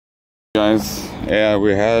Guys, yeah,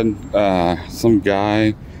 we had some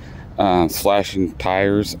guy slashing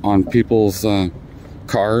tires on people's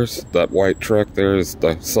cars. That white truck there is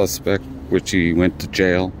the suspect, which he went to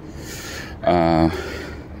jail. Yeah,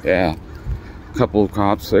 a couple of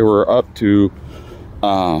cops, they were up to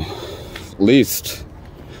at least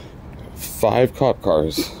 5 cop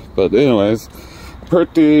cars. But anyways,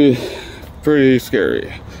 pretty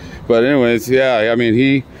scary. But anyways, yeah, I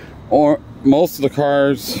mean, most of the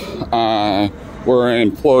cars were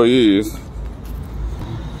employees.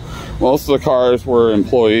 Most of the cars were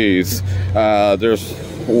employees. There's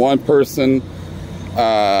one person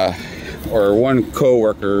or one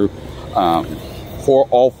co-worker.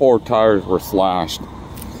 All 4 tires were slashed.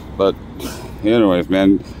 But anyways,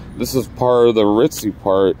 man, this is part of the ritzy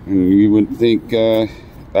part, and you wouldn't think that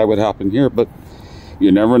would happen here, but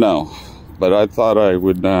you never know. But I thought I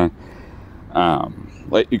would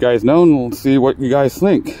let you guys know and see what you guys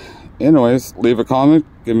think. Anyways, leave a comment,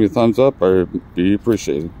 give me a thumbs up, I'd be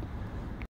appreciated.